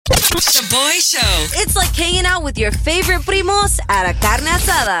Shaboy Show. It's like hanging out with your favorite primos at a carne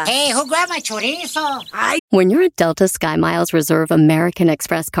asada. Hey, who grabbed my chorizo? When you're a Delta SkyMiles Reserve American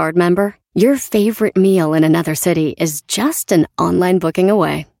Express card member, your favorite meal in another city is just an online booking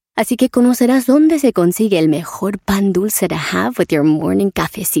away. Así que conocerás dónde se consigue el mejor pan dulce to have with your morning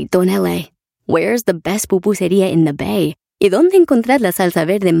cafecito en LA. Where's the best pupusería in the Bay? Y dónde encontrar la salsa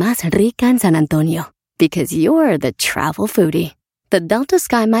verde más rica en San Antonio. Because you're the travel foodie. The Delta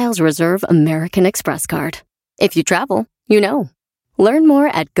SkyMiles Reserve American Express card. If you travel, you know. Learn more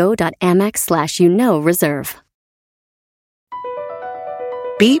at go.amex/reserve.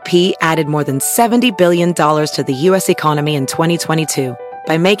 BP added more than $70 billion to the U.S. economy in 2022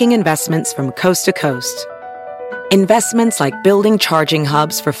 by making investments from coast to coast. Investments like building charging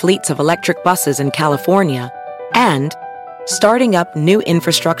hubs for fleets of electric buses in California and starting up new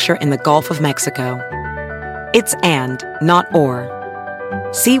infrastructure in the Gulf of Mexico. It's and, not or.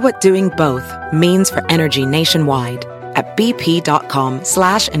 See what doing both means for energy nationwide at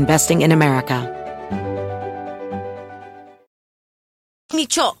bp.com/investing in America.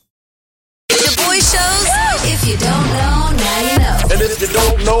 Micho. Shaboy Shows. If you don't know, now you know. And if you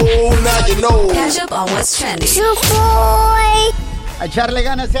don't know, now you know. Catch up on what's trending. A echarle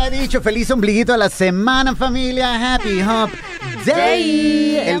ganas se ha dicho. Feliz ombliguito a la semana, familia. Happy Hump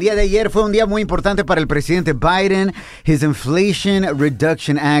Day. El día de ayer fue un día muy importante para el presidente Biden. His Inflation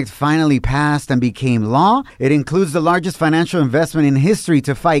Reduction Act finally passed and became law. It includes the largest financial investment in history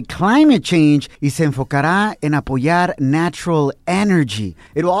to fight climate change y se enfocará en apoyar natural energy.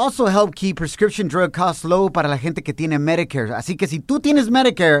 It will also help keep prescription drug costs low para la gente que tiene Medicare. Así que si tú tienes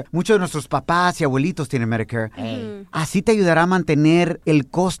Medicare, muchos de nuestros papás y abuelitos tienen Medicare, así te ayudará a mantener el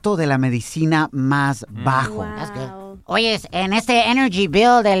costo de la medicina más bajo. Wow. That's good. Oye, en este energy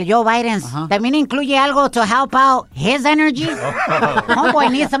bill del Joe Biden, ¿también incluye algo to help out his energy? Homeboy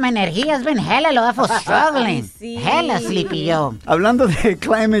needs some energy. Has been hella low for struggling. Sí. Hella sleepy Joe. Hablando de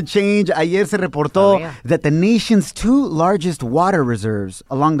climate change, ayer se reportó that the nation's two largest water reserves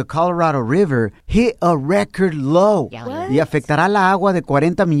along the Colorado River hit a record low. Y afectará la agua de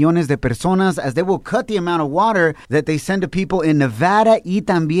 40 millones de personas as they will cut the amount of water that they send to people in Nevada y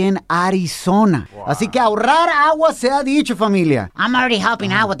también Arizona. Así que ahorrar agua se ha dicho, familia. I'm already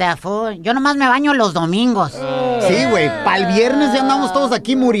helping out with that food. Yo nomás me baño los domingos. Sí, güey. Para el viernes ya andamos todos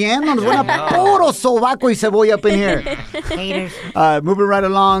aquí muriendo. Nos van a puro sobaco y cebolla up in here. Haters. Moving right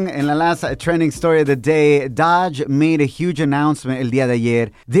along, in the last trending story of the day, Dodge made a huge announcement el día de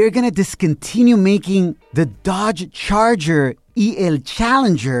ayer. They're going to discontinue making the Dodge Charger y el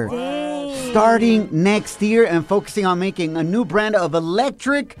Challenger starting next year and focusing on making a new brand of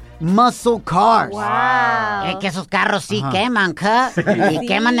electric muscle cars. Wow. Que esos carros sí queman, y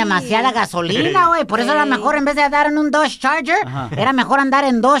queman demasiada gasolina, güey. Por eso era mejor, en vez de andar en un Dodge Charger, era mejor andar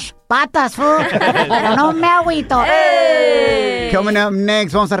en dos patas, fool. Pero no me agüito. Coming up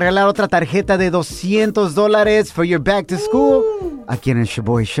next, vamos a regalar otra tarjeta de $200 for your back to school aquí en el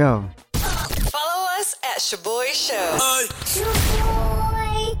Shaboy Show. Follow us at Shaboy Show.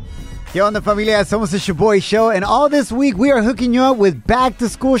 ¿Qué onda, familia? Somos el Shaboy Show, and all this week we are hooking you up with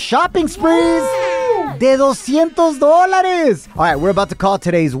back-to-school shopping sprees de $200. All right, we're about to call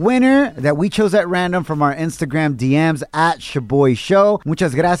today's winner that we chose at random from our Instagram DMs at Shaboy Show.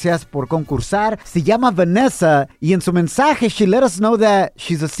 Muchas gracias por concursar. Se llama Vanessa, y en su mensaje, she let us know that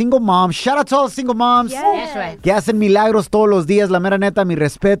she's a single mom. Shout out to all the single moms. That's right. Que hacen milagros todos los días. La mera neta, mis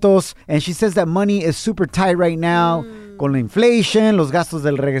respetos. And she says that money is super tight right now. Con la inflation, los gastos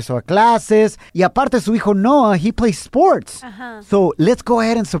del regreso a clases. Y aparte, su hijo Noah, he plays sports. So let's go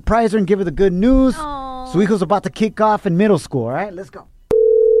ahead and surprise her and give her the good news. Su hijo's about to kick off in middle school, all right? Let's go.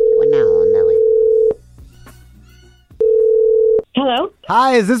 Buena onda, güey. Hello,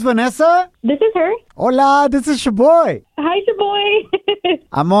 Hi, is this Vanessa? this is her. Hola, this is Shaboy. Hi, Shaboy.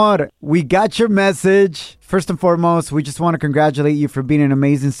 Amor, we got your message. First and foremost, we just want to congratulate you for being an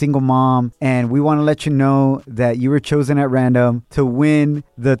amazing single mom. And we want to let you know that you were chosen at random to win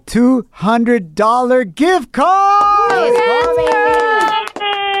the $200 gift card.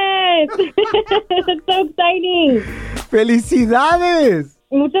 Yes! That's so exciting. Felicidades.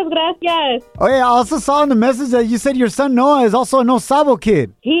 Muchas gracias. Oh, yeah, I also saw in the message that you said your son Noah is also a No Sabo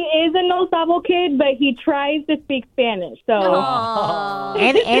kid. He is a No Sabo kid, but he tries to speak Spanish. So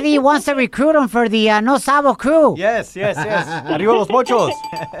Eddie wants to recruit him for the No Sabo crew. Yes. Arriba los mochos.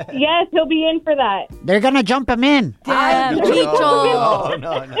 yes, he'll be in for that. They're gonna jump him in. Damn, Chicho.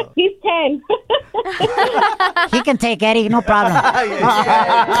 No. He's 10. He can take Eddie, no problem.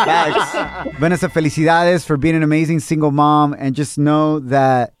 Vanessa, felicidades for being an amazing single mom. And just know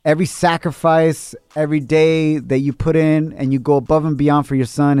that every sacrifice, every day that you put in and you go above and beyond for your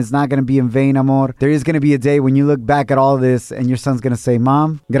son is not going to be in vain, amor. There is going to be a day when you look back at all this and your son's going to say,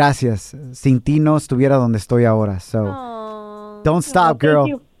 Mom, gracias. Sin ti no estuviera donde estoy ahora. So don't stop, girl.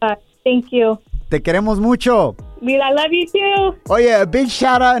 Thank you. Thank you. Te queremos mucho. I love you too. Oh, yeah, a big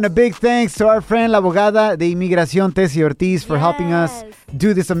shout out and a big thanks to our friend, la abogada de Inmigración, Tessie Ortiz, for helping us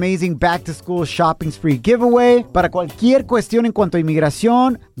do this amazing back-to-school shopping spree giveaway. Para cualquier cuestión en cuanto a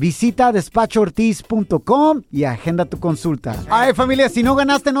inmigración, visita despachoortiz.com y agenda tu consulta. Ay, familia, si no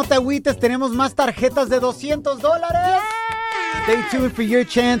ganaste, no te agüites. Tenemos más tarjetas de $200. Stay tuned for your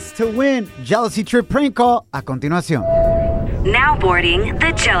chance to win. Jealousy Trip Prank Call a continuación. Now boarding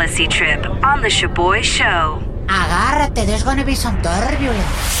the Jealousy Trip on the Shaboy Show. Agárrate, there's gonna be some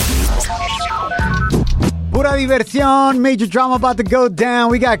turbulence. Pura diversión, major drama about to go down.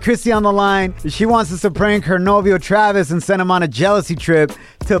 We got Christy on the line. She wants us to prank her novio Travis and send him on a jealousy trip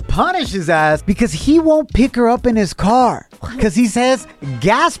to punish his ass because he won't pick her up in his car. Because he says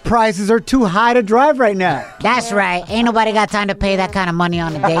gas prices are too high to drive right now. That's right. Ain't nobody got time to pay that kind of money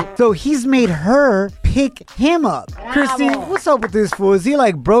on a date. So he's made her pick him up. Christy, what's up with this fool? Is he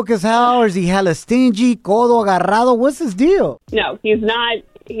like broke as hell or is he hella stingy, codo agarrado? What's his deal? No, he's not.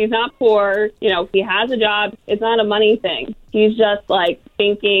 He's not poor. You know, he has a job. It's not a money thing. He's just like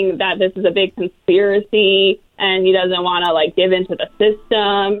thinking that this is a big conspiracy and he doesn't want to like give into the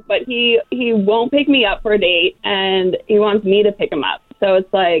system. But he won't pick me up for a date and he wants me to pick him up. So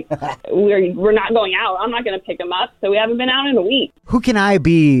it's like we're not going out. I'm not going to pick him up. So we haven't been out in a week. Who can I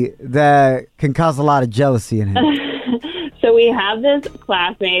be that can cause a lot of jealousy in him? So we have this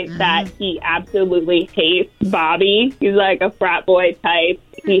classmate that he absolutely hates, Bobby. He's like a frat boy type.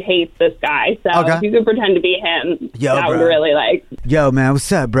 He hates this guy. So if you could pretend to be him, that would really like. Yo, man,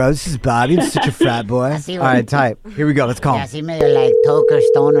 what's up, bro? This is Bobby. I'm such a frat boy. All right, type. Here we go. Let's call him. Así medio like toker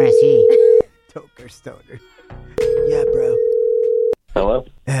stoner, así. Toker stoner. Yeah, bro. Hello?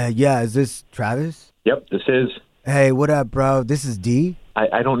 Yeah, is this Travis? Yep, this is. Hey, what up, bro? This is D.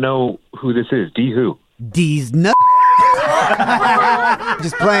 I don't know who this is. D who? D's nut.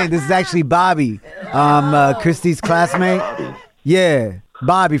 Just playing. This is actually Bobby. Christy's classmate. Yeah,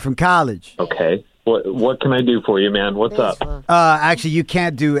 Bobby from college. Okay. What can I do for you, man? What's up? Actually, you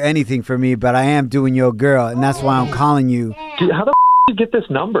can't do anything for me, but I am doing your girl, and that's why I'm calling you. Dude, how the did you get this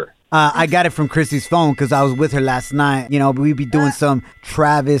number? I got it from Christy's phone because I was with her last night. You know, we be doing some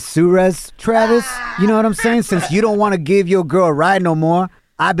Travis Suarez. Travis, you know what I'm saying? Since you don't want to give your girl a ride no more,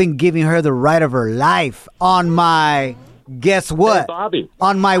 I've been giving her the ride of her life on my, guess what? Hey, Bobby.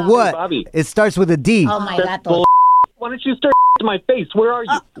 On my what? Hey, Bobby. It starts with a D. Oh, my God. Why don't you start to my face? Where are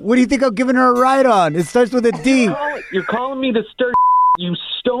you? What do you think I'm giving her a ride on? It starts with a D. You're calling me to stir, you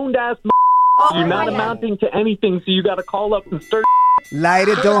stoned ass. You're not amounting to anything, so you got to call up and stir. Light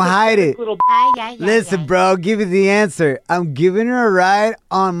it, don't hide it. Listen, bro, I'll give you the answer. I'm giving her a ride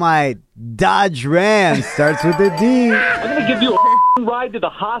on my Dodge Ram. Starts with a D. I'm going to give you a ride to the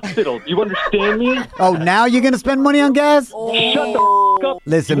hospital. Do you understand me? Oh, now you're going to spend money on gas? Shut the up.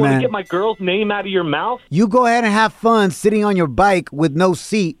 Listen, you man. want to get my girl's name out of your mouth? You go ahead and have fun sitting on your bike with no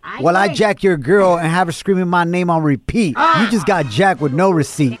seat while I jack your girl and have her screaming my name on repeat. You just got jacked with no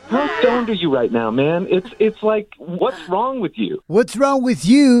receipt. How stoned are you right now, man? It's like, what's wrong with you? What's wrong with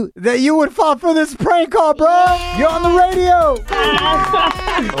you that you would fall for this prank call, bro? You're on the radio.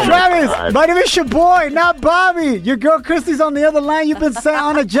 Travis, my name is Shaboy, not Bobby. Your girl Christy's on the other line. You've been sent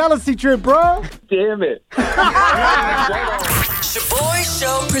on a jealousy trip, bro. Damn it. Shaboy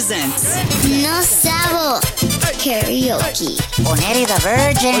Show presents No Sabo Karaoke. Con Eddie the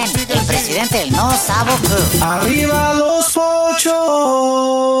Virgin, el presidente del No Sabo Crew. Arriba los ochos.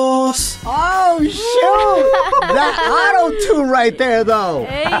 Oh, shoot. That auto-tune right there, though.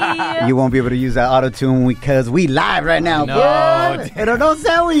 Hey. You won't be able to use that auto-tune because we live right now. No. Pero no se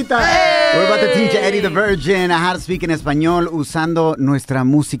agüita. Hey. We're about to teach Eddie the Virgin how to speak in español usando nuestra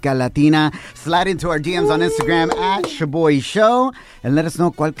música latina. Slide into our DMs on Instagram at Shaboy Show and let us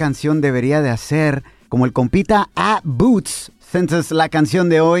know cuál canción debería de hacer. Como el compita at Boots. Sent us la canción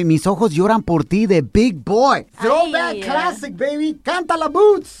de hoy, Mis ojos lloran por ti, de Big Boy. Throwback classic, baby. Cántala,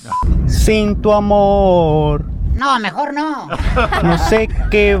 Boots. Sin tu amor. No, mejor no. No sé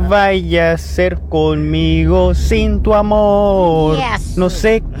qué vaya a hacer conmigo sin tu amor. Yes. No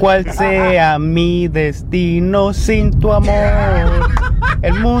sé cuál sea mi destino sin tu amor.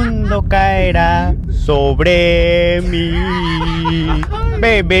 El mundo caerá sobre mí.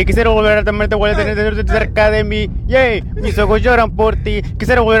 Baby, quisiera volver a tenerte cerca de mí. Yeah, mis ojos lloran por ti.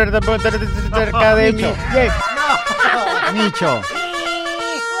 Quisiera volver a tenerte cerca de mí. Yeah. Micho.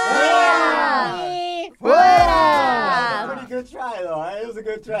 ¡Fuera! Pretty good try, though. It was a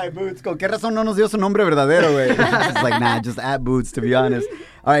good try, Boots. ¿Con qué razón no nos dio su nombre verdadero, güey? It's like, nah, just at Boots, to be honest.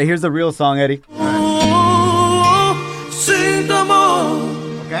 All right, here's the real song, Eddie. Sin tu amor.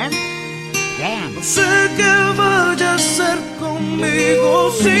 Okay. Damn. No sé qué vaya a ser conmigo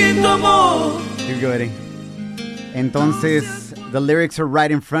sin tu amor. Here you go, Eddie. Entonces, the lyrics are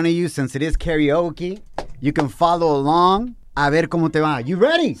right in front of you. Since it is karaoke, you can follow along. A ver cómo te va. You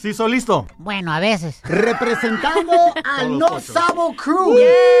ready? Sí, soy listo. Bueno, a veces. Representando a No Sabo Crew.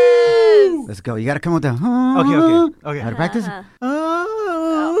 Yes. Let's go. You gotta come with the... Okay. Gotta practice?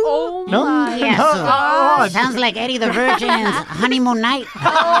 Oh No? my Yes. gosh. Sounds like Eddie the Virgin's honeymoon night.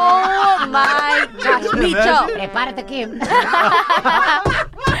 Oh my gosh. Micho. Prepárate, Kim.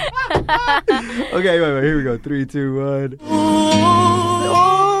 Okay, wait, here we go. 3, 2, 1.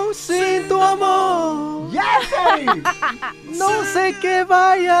 Oh, sin tu amor. Yes, Eddie! No sé qué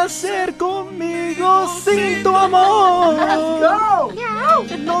vaya a hacer conmigo sin tu amor. Let's go!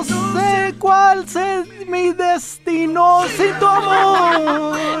 No sé cuál es mi destino sin tu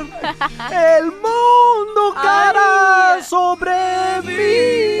amor. El mundo caerá sobre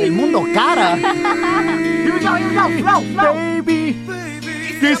mí. El mundo cara. Here we go, flow. Baby.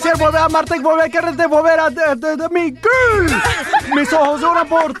 Quisiera volver a amarte, volver a quererte, volver a de mi girl. Mis ojos lloran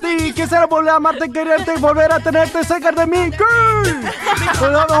por ti. Quisiera volver a amarte, quererte, volver a tenerte cerca de mi girl.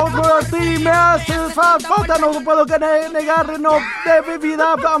 Los ojos por ti me haces falta, no puedo negar, no de mi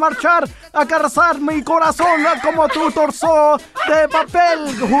vida a marchar, a acariciar mi corazón como tu torso de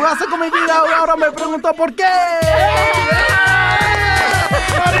papel. Jugaste con mi vida y ahora me pregunto por qué.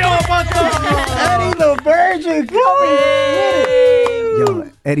 Eddie the Virgin. Yo,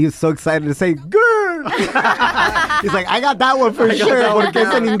 Eddie was so excited to say girl. He's like, I got that one for sure porque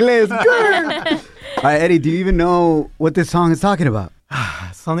es en inglés. Girl. All right, Eddie, do you even know what this song is talking about?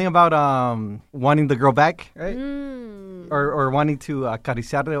 Something about wanting the girl back, right? Or wanting to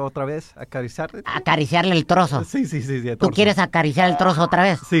acariciarle otra vez. Acariciarle. Acariciarle el trozo. Sí. ¿Tú quieres acariciar el trozo otra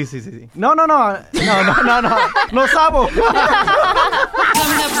vez? Sí. No. No sabo.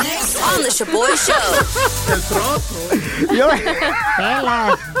 Coming up next on the Shaboy Show. El trozo.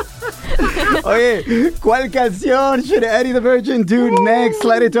 Pelas. Oye, ¿cuál canción should Eddie the Virgin do next?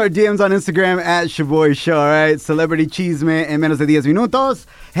 Slide into our DMs on Instagram at Shaboy Show, all right? Celebrity Chisme en menos de 10 minutos.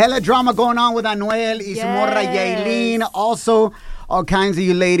 Hella drama going on with Anuel y su morra Yailin. Also, all kinds of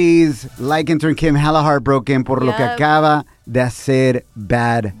you ladies like intern Kim hella heartbroken por lo que acaba de hacer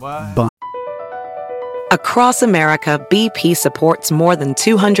Bad Bunny. Across America, BP supports more than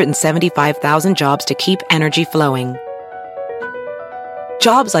 275,000 jobs to keep energy flowing.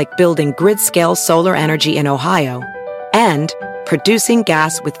 Jobs like building grid-scale solar energy in Ohio and producing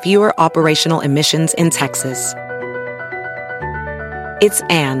gas with fewer operational emissions in Texas. It's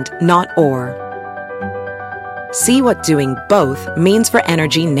and, not or. See what doing both means for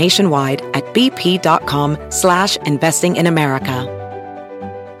energy nationwide at bp.com/investing in America.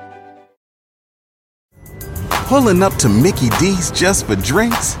 Pulling up to Mickey D's just for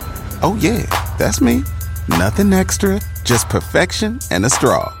drinks? Oh yeah, that's me. Nothing extra, just perfection and a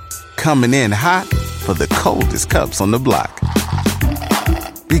straw. Coming in hot for the coldest cups on the block.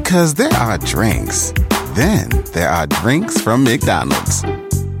 Because there are drinks. Then there are drinks from McDonald's.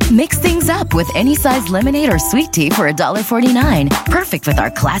 Mix things up with any size lemonade or sweet tea for $1.49. Perfect with our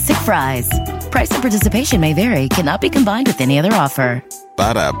classic fries. Price and participation may vary. Cannot be combined with any other offer.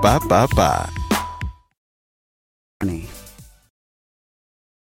 Ba-da-ba-ba-ba.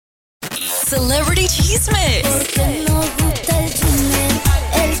 Celebrity Chisme.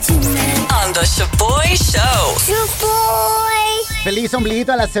 On the Shaboy Show. Feliz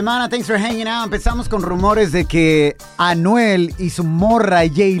ombliguito a la semana. Thanks for hanging out. Empezamos con rumores de que Anuel y su morra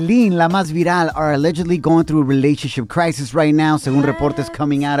Yailin, la más viral, are allegedly going through a relationship crisis right now, según reportes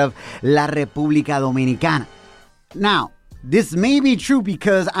coming out of la República Dominicana. Now, this may be true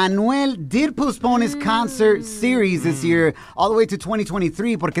because Anuel did postpone his concert series this year all the way to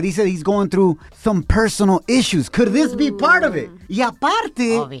 2023 porque dice he's going through some personal issues. Could this be part of it? Y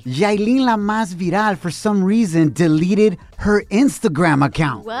aparte, Yailin, la más viral, for some reason, deleted her Instagram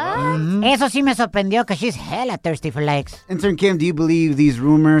account. What? Eso sí me sorprendió because she's hella thirsty for likes. Intern Kim, do you believe these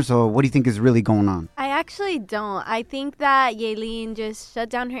rumors or what do you think is really going on? I actually don't. I think that Yailin just shut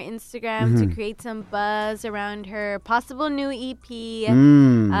down her Instagram to create some buzz around her possible new EP.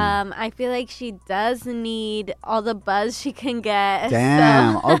 I feel like she does need all the buzz she can get.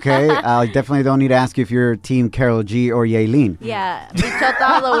 Damn. So. Okay. I definitely don't need to ask you if you're Team Karol G or Yailin. Yeah. Bichota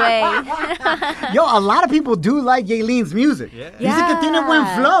all the way. Yo, a lot of people do like Yailin's music. Yeah. Dice que tiene buen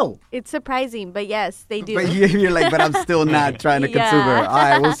flow. It's surprising, but yes, they do. But you're like, but I'm still not trying to consume her. All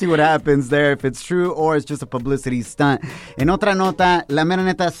right, we'll see what happens there, if it's true or it's just a publicity stunt. En otra nota, la mera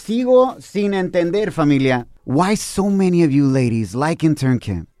neta, sigo sin entender, familia, why so many of you ladies, like Intern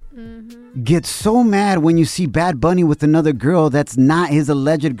Kim, get so mad when you see Bad Bunny with another girl that's not his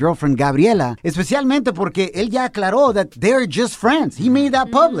alleged girlfriend, Gabriela. Especialmente porque él ya aclaró that they're just friends. He made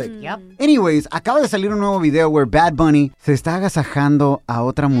that public. Anyways, acaba de salir un nuevo video where Bad Bunny se está agasajando a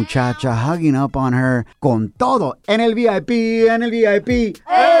otra muchacha, hugging up on her con todo. En el VIP, en el VIP.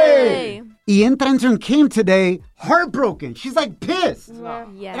 ¡Hey! Y Intern Kim today, heartbroken. She's like pissed.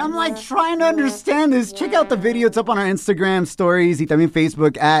 Yes. And I'm like trying to understand this. Check out the video. It's up on our Instagram stories y también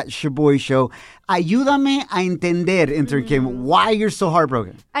Facebook at Shaboy Show. Ayúdame a entender, Intern Kim, why you're so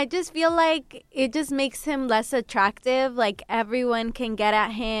heartbroken. I just feel like it just makes him less attractive. Like everyone can get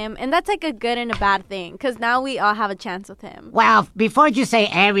at him. And that's like a good and a bad thing. Because now we all have a chance with him. Well, before you say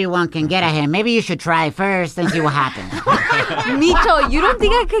everyone can get at him, maybe you should try first and see what happens. Micho, you don't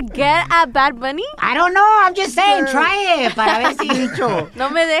think I could get at Bad Bunny? I don't know. I'm just saying, try it. Para ver si... No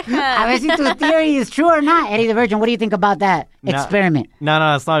me deja. A ver si tu theory is true or not. Eddie the Virgin, what do you think about that experiment?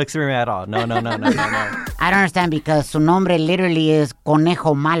 No, it's not an experiment at all. No. I don't understand because su nombre literally is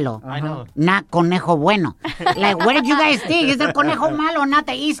Conejo Malo. I know. Not Conejo Bueno. Like, what did you guys think? Is it Conejo Malo, not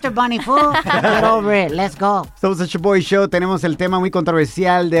the Easter Bunny, fool? Get over it. Let's go. Estamos en Shaboy Show. Tenemos el tema muy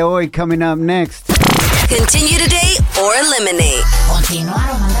controversial de hoy coming up next. Continue today or eliminate. Continuar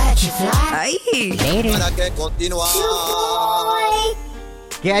o mandar a chiflar. Ay. Later. Para que continuar.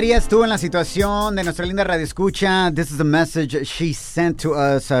 ¿Qué harías tú en la situación de nuestra linda radioescucha? This is a message she sent to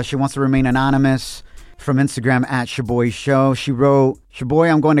us. She wants to remain anonymous from Instagram at Shaboy Show. She wrote,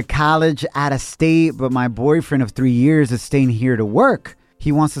 Shaboy, I'm going to college out of state, but my boyfriend of 3 years is staying here to work.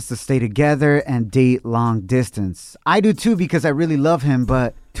 He wants us to stay together and date long distance. I do too because I really love him,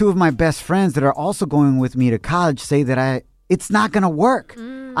 but two of my best friends that are also going with me to college say that it's not going to work.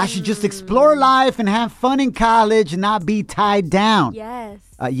 I should just explore life and have fun in college and not be tied down. Yes.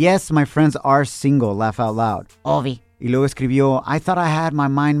 Yes, my friends are single. Laugh out loud. Ovi. Y luego escribió, I thought I had my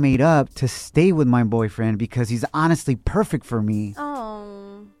mind made up to stay with my boyfriend because he's honestly perfect for me.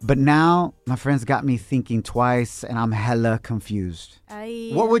 Oh. But now my friends got me thinking twice and I'm hella confused. Ay.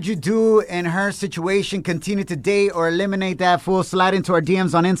 What would you do in her situation? Continue to date or eliminate that fool? Slide into our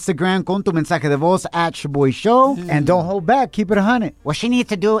DMs on Instagram con tu mensaje de voz at Shaboy Show. And don't hold back. Keep it 100. What she needs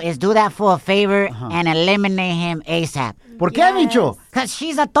to do is do that for a favor and eliminate him ASAP. ¿Por qué, Micho? Because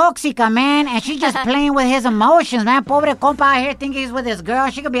she's a toxica, man, and she's just playing with his emotions, man. Pobre compa out here thinking he's with his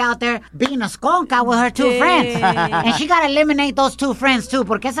girl. She could be out there being a skonka with her two friends. And she got to eliminate those two friends, too,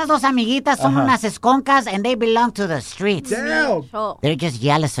 porque esas dos amiguitas son unas esconcas and they belong to the streets. Damn. They're just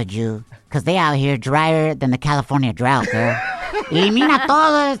jealous of you because they out here drier than the California drought, girl. Elimina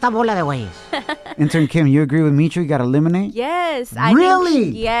toda esta bola de güeyes. Intern Kim, you agree with Micho? You got to eliminate? Yes. Really?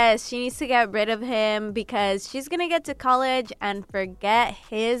 Yes, she needs to get rid of him because she's going to get to college and forget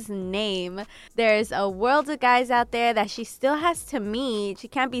his name. There's a world of guys out there that she still has to meet. She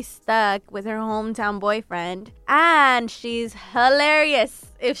can't be stuck with her hometown boyfriend. And she's hilarious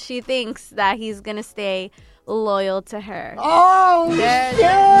if she thinks that he's going to stay loyal to her. Oh, There's shit.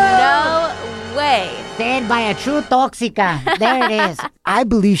 no way. Said by a true toxica. There it is. I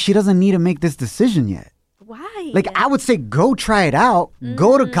believe she doesn't need to make this decision yet. Why? Like, I would say go try it out.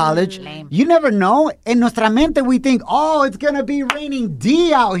 Go to college. Lame. You never know. En nuestra mente, we think, oh, it's going to be raining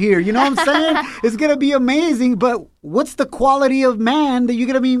D out here. You know what I'm saying? It's going to be amazing. But what's the quality of man that you're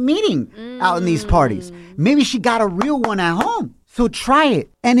going to be meeting out in these parties? Maybe she got a real one at home. So try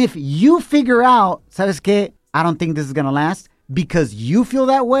it. And if you figure out, ¿sabes qué? I don't think this is going to last because you feel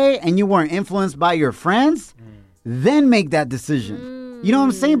that way and you weren't influenced by your friends, then make that decision. You know what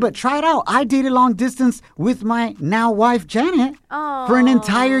I'm saying? But try it out. I dated long distance with my now wife, Janet, for an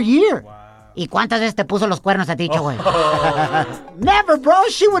entire year. ¿Y cuántas veces te puso los cuernos a ti, güey? Never, bro.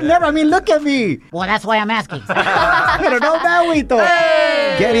 She would never. I mean, look at me. Well, that's why I'm asking. Pero no me agüito.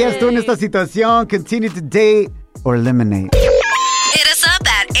 ¿Qué harías tú en esta situación? Continue to date or eliminate? Hit us up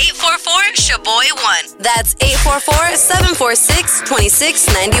at 844-SHABOY1. That's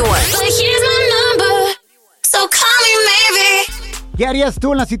 844-746-2691. But here's my number, so call me maybe. ¿Qué harías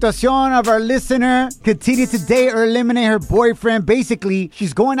tú en la situación of our listener? Continue to date or eliminate her boyfriend. Basically,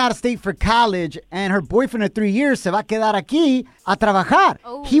 she's going out of state for college and her boyfriend of 3 years se va a quedar aquí a trabajar.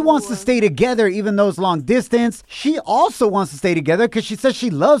 He wants to stay together even though it's long distance. She also wants to stay together because she says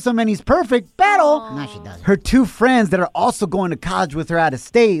she loves him and he's perfect. Pero No, she doesn't. her 2 friends that are also going to college with her out of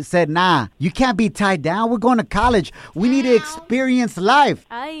state said, nah, you can't be tied down. We're going to college. We need to experience life.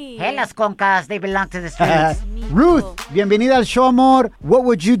 Hey, las concas, they belong to the streets. Ruth, bienvenida al show, amor. What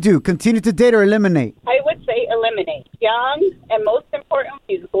would you do? Continue to date or eliminate? I would say eliminate. Young, and most important,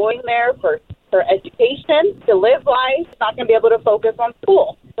 she's going there for her education, to live life. She's not going to be able to focus on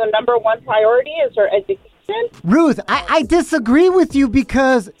school. So number one priority is her education. Ruth, I disagree with you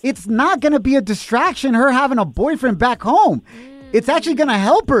because it's not going to be a distraction, her having a boyfriend back home. It's actually going to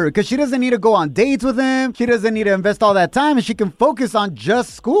help her because she doesn't need to go on dates with him. She doesn't need to invest all that time and she can focus on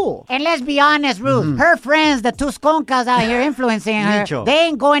just school. And let's be honest, Ruth, her friends, the 2 sconcas out here influencing her, Micho. they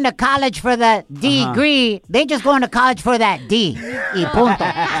ain't going to college for the degree. They just going to college for that D. Y punto.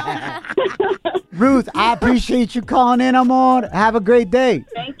 Ruth, I appreciate you calling in, amor. Have a great day.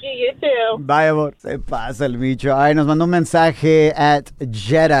 Thank you, you too. Bye, amor. Se pasa el Micho. Ay, nos mandó un mensaje at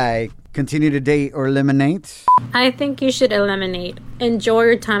Jedi. Continue to date or eliminate? I think you should eliminate. Enjoy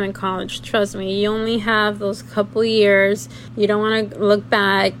your time in college. Trust me, you only have those couple years. You don't want to look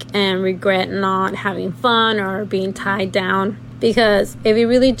back and regret not having fun or being tied down. Because if you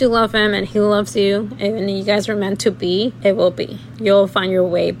really do love him and he loves you, and you guys are meant to be, it will be. You'll find your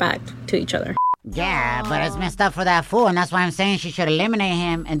way back to each other. Yeah, but it's messed up for that fool, and that's why I'm saying she should eliminate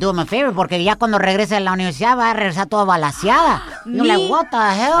him and do him a favor, porque ya cuando regrese a la universidad va a regresar toda balaseada. You're like, what the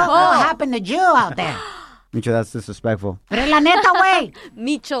hell? What happened to you out there? Micho, that's disrespectful. Pero la neta, güey.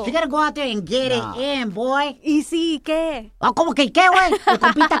 Micho. You gotta go out there and get it in, boy. ¿Y sí qué? ¿Cómo que qué, güey? El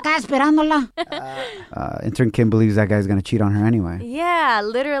compita acá esperándola. Intern Kim believes that guy's going to cheat on her anyway. Yeah,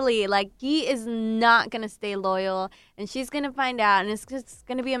 literally. Like, he is not going to stay loyal, and she's going to find out, and it's just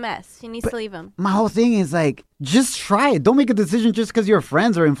going to be a mess. She needs to leave him. My whole thing is like, just try it. Don't make a decision just because your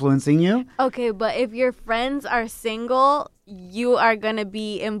friends are influencing you. Okay, but if your friends are single, you are going to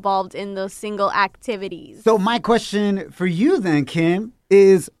be involved in those single activities. So my question for you then, Kim,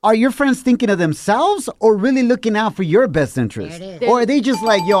 is are your friends thinking of themselves or really looking out for your best interest? There it is. Or are they just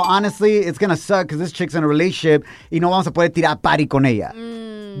like, yo, honestly, it's going to suck because this chick's in a relationship y no vamos a poder tirar party con ella?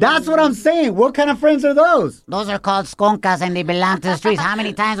 That's what I'm saying. What kind of friends are those? Those are called sconcas and they belong to the streets. How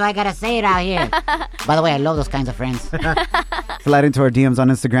many times do I gotta say it out here? By the way, I love those kinds of friends. Slide into our DMs on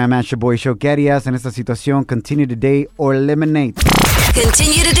Instagram at Shaboy Show. ¿Qué harías en esta situación? Continue to date or eliminate?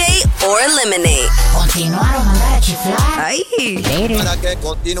 Continue to date or eliminate. Continuar o mandar a chiflar. Ay. Para que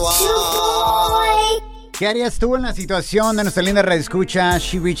continuar. ¿Qué harías tú en la situación de nuestra linda radioescucha?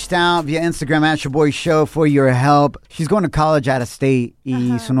 She reached out via Instagram at Shaboy Show for your help. She's going to college out of state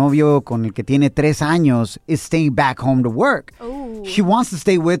y su novio con el que tiene 3 años is staying back home to work. She wants to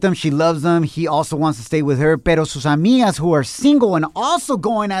stay with him. She loves him. He also wants to stay with her. Pero sus amigas who are single and also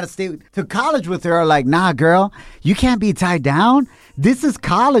going out of state to college with her are like, nah, girl, you can't be tied down. This is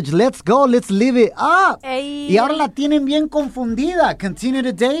college. Let's go. Let's live it up. Y ahora la tienen bien confundida. Continue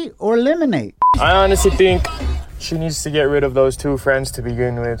to date or eliminate? I honestly think she needs to get rid of those 2 friends to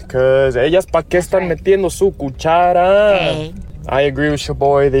begin with, because ellas pa' qué están metiendo su cuchara. Hey. I agree with your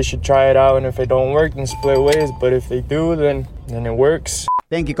boy. They should try it out, and if it don't work, then split ways. But if they do, then it works.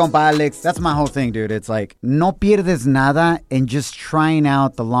 Thank you, compa Alex. That's my whole thing, dude. It's like, no pierdes nada in just trying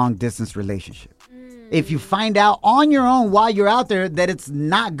out the long-distance relationship. If you find out on your own while you're out there that it's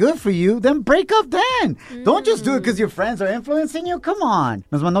not good for you, then break up then. Don't just do it because your friends are influencing you. Come on.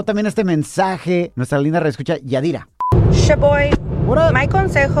 Nos mandó también este mensaje nuestra linda reescucha Yadira. Shaboy, what up? My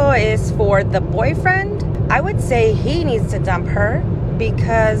consejo is for the boyfriend. I would say he needs to dump her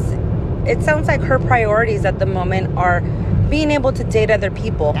because it sounds like her priorities at the moment are being able to date other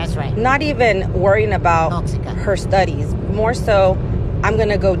people. That's right. Not even worrying about her studies. More so, I'm going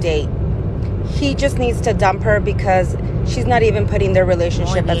to go date. He just needs to dump her because she's not even putting their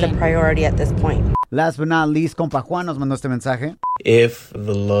relationship as a priority at this point. Last but not least, compa Juan nos mandó este mensaje. If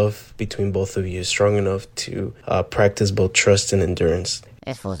the love between both of you is strong enough to practice both trust and endurance.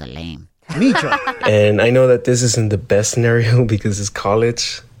 This fool's a lame. Micho. And I know that this isn't the best scenario because it's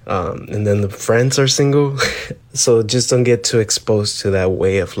college. And then the friends are single. So just don't get too exposed to that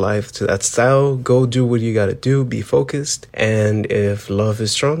way of life, to that style. Go do what you gotta do, be focused. And if love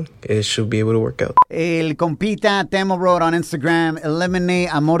is strong, it should be able to work out. El compita Temo wrote on Instagram, eliminate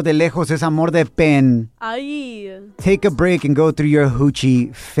amor de lejos es amor de pen. Ay. Take a break and go through your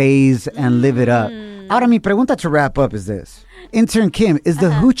hoochie phase and live it up. Ahora, mi pregunta to wrap up is this. Intern Kim, is the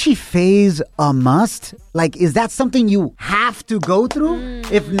hoochie phase a must? Like, is that something you have to go through?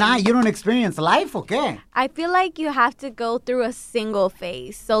 If not, you don't experience life, okay? I feel like you have to go through a single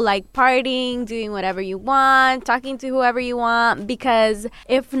phase. So, like, partying, doing whatever you want, talking to whoever you want. Because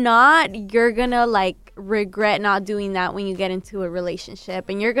if not, you're gonna, like, regret not doing that when you get into a relationship.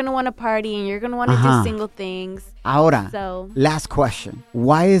 And you're gonna want to party and you're gonna want to do single things. Ahora, last question.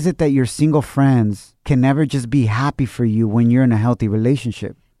 Why is it that your single friends can never just be happy for you when you're in a healthy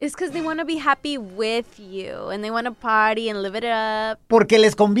relationship? It's because they want to be happy with you and they want to party and live it up. Porque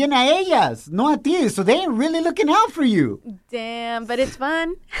les conviene a ellas, no a ti. So they ain't really looking out for you. Damn, but it's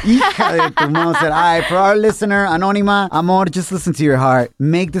fun. Hija de tu mouse. All right, for our listener, Anónima, amor, just listen to your heart.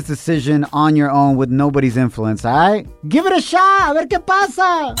 Make this decision on your own with nobody's influence, all right? Give it a shot. A ver qué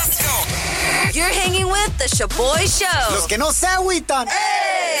pasa. You're hanging with the Shaboy Show. Los que no se agüitan.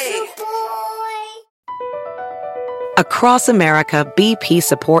 Hey! Across America, BP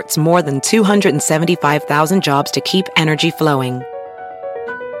supports more than 275,000 jobs to keep energy flowing.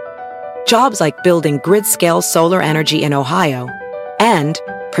 Jobs like building grid-scale solar energy in Ohio and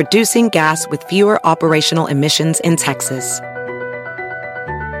producing gas with fewer operational emissions in Texas.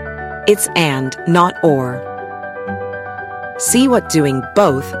 It's and, not or. See what doing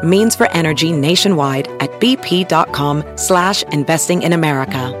both means for energy nationwide at bp.com/investing in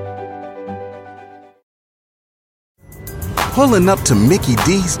America. Pulling up to Mickey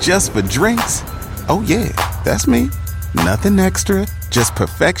D's just for drinks? Oh yeah, that's me. Nothing extra, just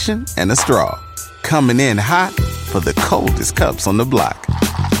perfection and a straw. Coming in hot for the coldest cups on the block.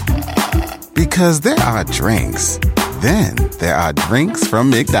 Because there are drinks. Then there are drinks from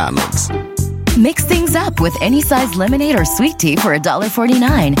McDonald's. Mix things up with any size lemonade or sweet tea for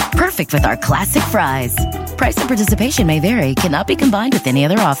 $1.49. Perfect with our classic fries. Price and participation may vary. Cannot be combined with any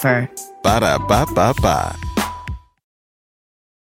other offer. Ba-da-ba-ba-ba.